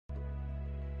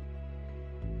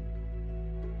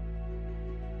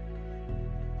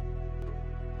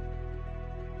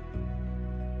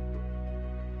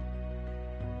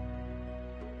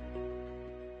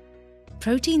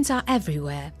Proteins are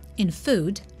everywhere, in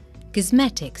food,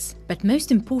 cosmetics, but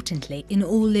most importantly in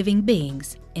all living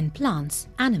beings, in plants,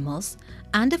 animals,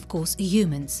 and of course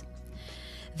humans.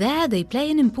 There they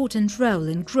play an important role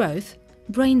in growth,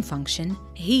 brain function,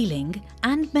 healing,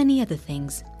 and many other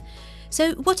things.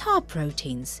 So what are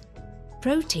proteins?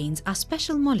 Proteins are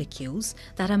special molecules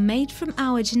that are made from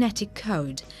our genetic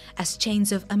code as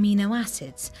chains of amino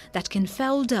acids that can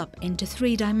fold up into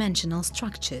three-dimensional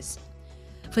structures.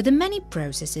 For the many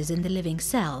processes in the living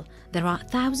cell, there are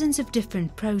thousands of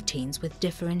different proteins with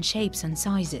different shapes and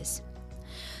sizes.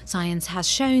 Science has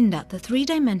shown that the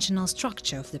three-dimensional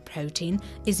structure of the protein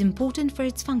is important for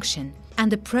its function,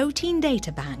 and the Protein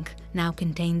Data Bank now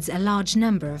contains a large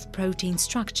number of protein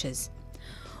structures.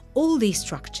 All these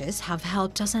structures have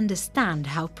helped us understand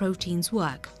how proteins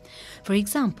work. For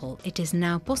example, it is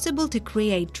now possible to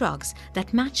create drugs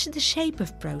that match the shape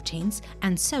of proteins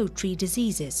and so treat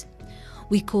diseases.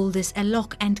 We call this a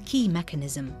lock and key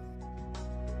mechanism.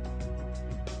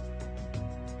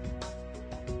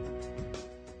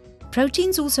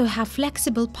 Proteins also have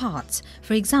flexible parts,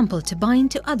 for example to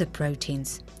bind to other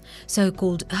proteins.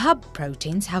 So-called hub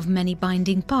proteins have many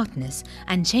binding partners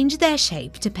and change their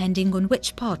shape depending on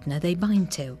which partner they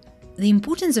bind to. The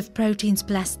importance of proteins'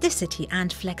 plasticity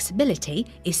and flexibility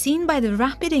is seen by the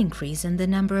rapid increase in the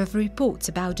number of reports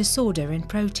about disorder in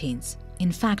proteins.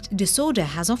 In fact, disorder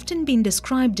has often been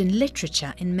described in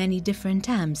literature in many different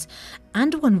terms,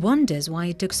 and one wonders why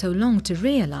it took so long to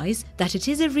realize that it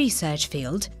is a research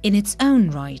field in its own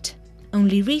right.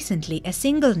 Only recently a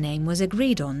single name was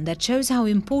agreed on that shows how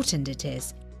important it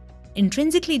is: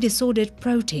 intrinsically disordered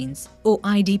proteins, or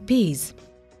IDPs.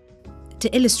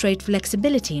 To illustrate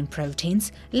flexibility in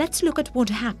proteins, let's look at what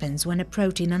happens when a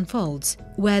protein unfolds.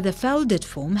 Where the folded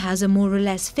form has a more or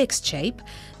less fixed shape,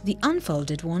 the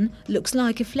unfolded one looks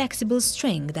like a flexible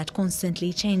string that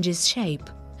constantly changes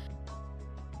shape.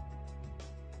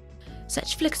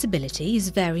 Such flexibility is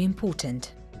very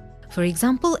important. For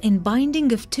example, in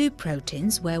binding of two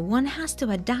proteins where one has to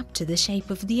adapt to the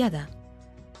shape of the other.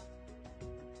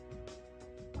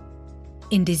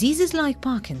 In diseases like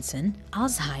Parkinson,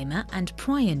 Alzheimer and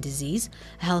prion disease,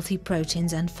 healthy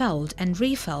proteins unfold and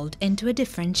refold into a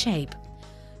different shape.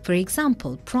 For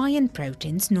example, prion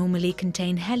proteins normally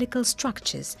contain helical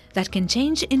structures that can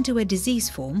change into a disease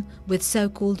form with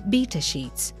so-called beta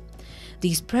sheets.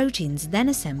 These proteins then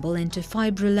assemble into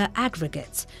fibrillar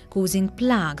aggregates, causing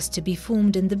plaques to be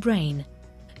formed in the brain.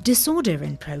 Disorder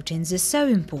in proteins is so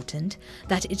important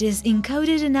that it is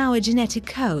encoded in our genetic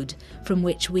code, from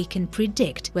which we can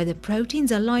predict whether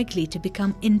proteins are likely to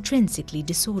become intrinsically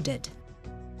disordered.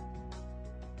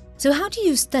 So how do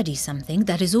you study something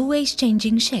that is always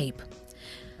changing shape?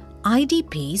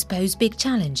 IDPs pose big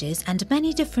challenges and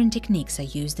many different techniques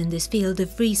are used in this field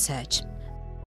of research.